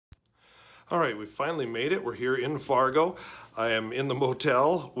All right, we finally made it. We're here in Fargo. I am in the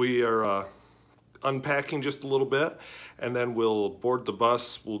motel. We are unpacking just a little bit, and then we'll board the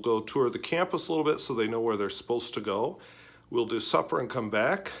bus. We'll go tour the campus a little bit so they know where they're supposed to go. We'll do supper and come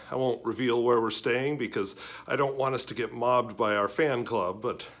back. I won't reveal where we're staying because I don't want us to get mobbed by our fan club,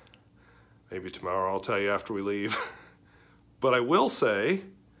 but maybe tomorrow I'll tell you after we leave. But I will say,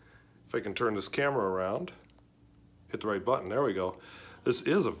 if I can turn this camera around, hit the right button, there we go. This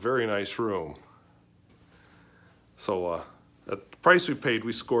is a very nice room. So at the price we paid,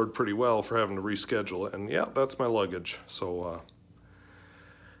 we scored pretty well for having to reschedule it. And yeah, that's my luggage. So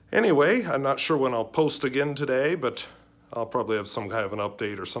anyway, I'm not sure when I'll post again today, but I'll probably have some kind of an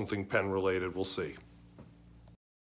update or something pen related. We'll see.